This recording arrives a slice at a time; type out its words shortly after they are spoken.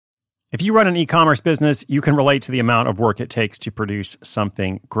If you run an e-commerce business, you can relate to the amount of work it takes to produce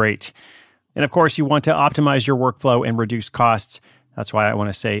something great. And of course, you want to optimize your workflow and reduce costs. That's why I want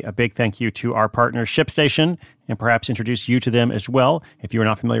to say a big thank you to our partner, ShipStation, and perhaps introduce you to them as well. If you are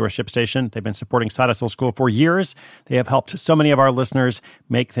not familiar with ShipStation, they've been supporting Side Hustle School for years. They have helped so many of our listeners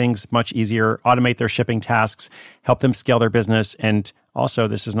make things much easier, automate their shipping tasks, help them scale their business, and also,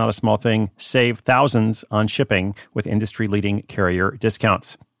 this is not a small thing, save thousands on shipping with industry-leading carrier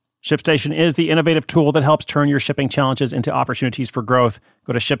discounts. ShipStation is the innovative tool that helps turn your shipping challenges into opportunities for growth.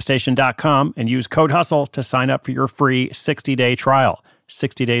 Go to ShipStation.com and use code HUSTLE to sign up for your free 60-day trial.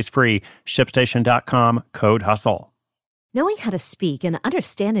 60 days free. ShipStation.com, code HUSTLE. Knowing how to speak and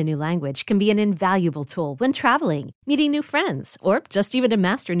understand a new language can be an invaluable tool when traveling, meeting new friends, or just even to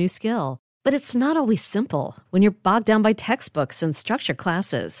master a new skill. But it's not always simple when you're bogged down by textbooks and structured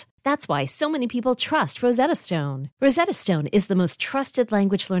classes. That's why so many people trust Rosetta Stone. Rosetta Stone is the most trusted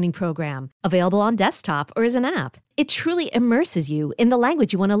language learning program, available on desktop or as an app. It truly immerses you in the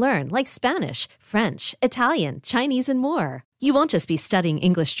language you want to learn, like Spanish, French, Italian, Chinese, and more. You won't just be studying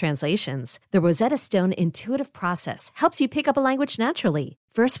English translations. The Rosetta Stone intuitive process helps you pick up a language naturally,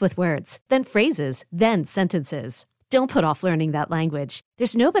 first with words, then phrases, then sentences. Don't put off learning that language.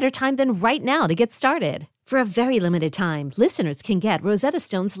 There's no better time than right now to get started. For a very limited time, listeners can get Rosetta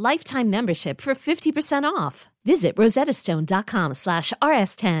Stone's lifetime membership for 50% off. Visit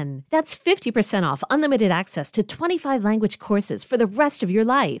rosettastone.com/rs10. That's 50% off unlimited access to 25 language courses for the rest of your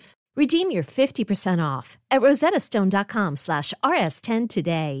life. Redeem your 50% off at rosettastone.com/rs10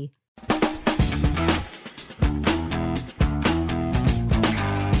 today.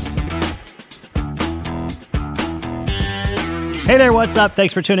 Hey there, what's up?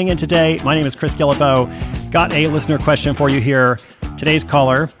 Thanks for tuning in today. My name is Chris Guillebeau. Got a listener question for you here. Today's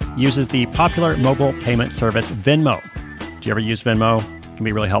caller uses the popular mobile payment service Venmo. Do you ever use Venmo? It can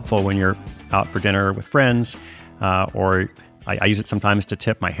be really helpful when you're out for dinner with friends, or I use it sometimes to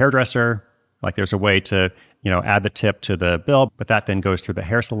tip my hairdresser. Like there's a way to, add the tip to the bill, but that then goes through the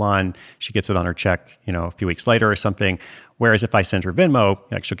hair salon. She gets it on her check, a few weeks later or something. Whereas if I send her Venmo,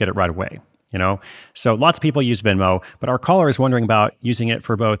 she'll get it right away. So lots of people use Venmo, but our caller is wondering about using it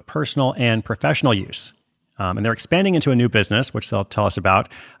for both personal and professional use. And they're expanding into a new business, which they'll tell us about,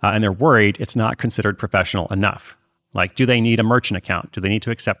 and they're worried it's not considered professional enough. Like, do they need a merchant account? Do they need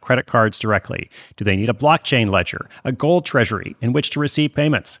to accept credit cards directly? Do they need a blockchain ledger, a gold treasury in which to receive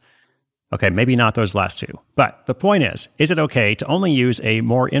payments? Okay, maybe not those last two. But the point is it okay to only use a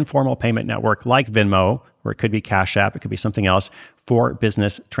more informal payment network like Venmo, or it could be Cash App, it could be something else, for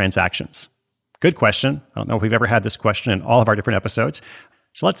business transactions? Good question. I don't know if we've ever had this question in all of our different episodes.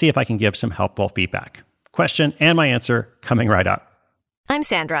 So let's see if I can give some helpful feedback. Question and my answer coming right up. I'm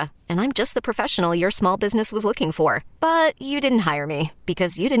Sandra, and I'm just the professional your small business was looking for. But you didn't hire me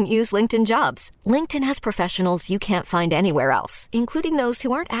because you didn't use LinkedIn Jobs. LinkedIn has professionals you can't find anywhere else, including those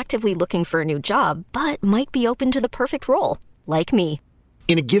who aren't actively looking for a new job, but might be open to the perfect role, like me.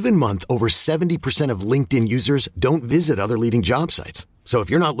 In a given month, over 70% of LinkedIn users don't visit other leading job sites. So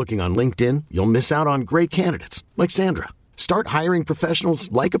if you're not looking on LinkedIn, you'll miss out on great candidates like Sandra. Start hiring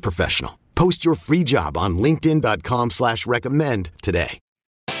professionals like a professional. Post your free job on linkedin.com/recommend today.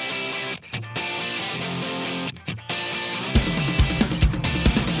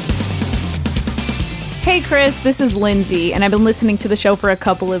 Hey Chris, this is Lindsay, and I've been listening to the show for a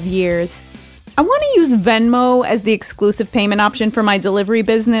couple of years. I want to use Venmo as the exclusive payment option for my delivery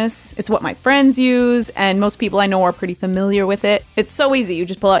business. It's what my friends use, and most people I know are pretty familiar with it. It's so easy. You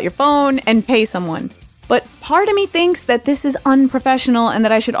just pull out your phone and pay someone. But part of me thinks that this is unprofessional and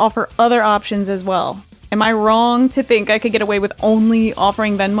that I should offer other options as well. Am I wrong to think I could get away with only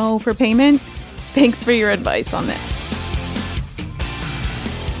offering Venmo for payment? Thanks for your advice on this.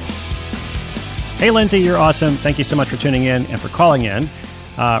 Hey, Lindsay, you're awesome. Thank you so much for tuning in and for calling in.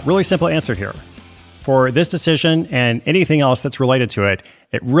 Really simple answer here. For this decision and anything else that's related to it,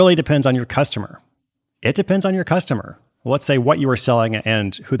 it really depends on your customer. It depends on your customer. Well, let's say what you are selling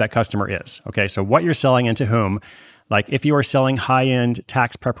and who that customer is. Okay, so what you're selling and to whom. Like if you are selling high-end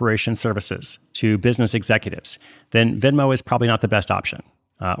tax preparation services to business executives, then Venmo is probably not the best option,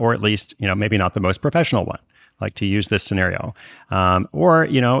 or at least maybe not the most professional one. Like to use this scenario, or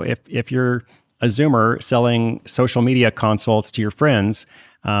if you're a Zoomer selling social media consults to your friends,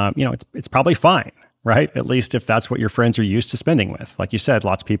 it's probably fine, right? At least if that's what your friends are used to spending with. Like you said,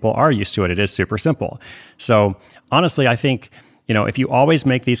 lots of people are used to it. It is super simple. So honestly, I think, if you always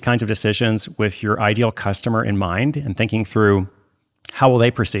make these kinds of decisions with your ideal customer in mind and thinking through how will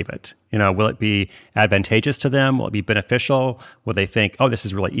they perceive it? Will it be advantageous to them? Will it be beneficial? Will they think, oh, this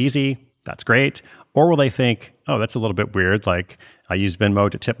is really easy? That's great. Or will they think, oh, that's a little bit weird. Like, I use Venmo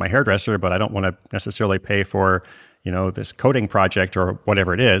to tip my hairdresser, but I don't want to necessarily pay for, this coding project or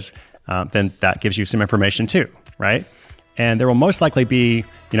whatever it is, then that gives you some information too, right? And there will most likely be,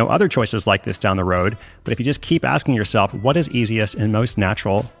 other choices like this down the road. But if you just keep asking yourself, what is easiest and most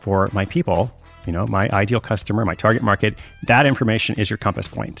natural for my people, my ideal customer, my target market, that information is your compass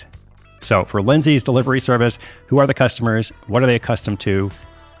point. So for Lindsay's delivery service, who are the customers? What are they accustomed to?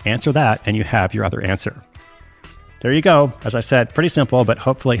 Answer that, and you have your other answer. There you go. As I said, pretty simple, but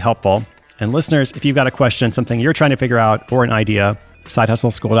hopefully helpful. And listeners, if you've got a question, something you're trying to figure out, or an idea,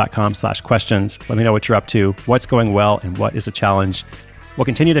 sidehustleschool.com/questions. Let me know what you're up to, what's going well, and what is a challenge. We'll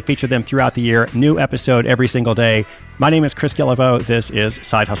continue to feature them throughout the year. New episode every single day. My name is Chris Guillebeau. This is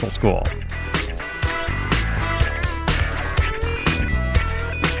Side Hustle School.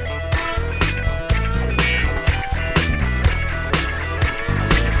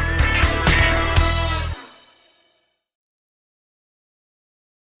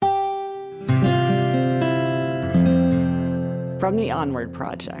 From the Onward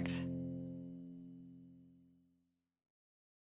Project.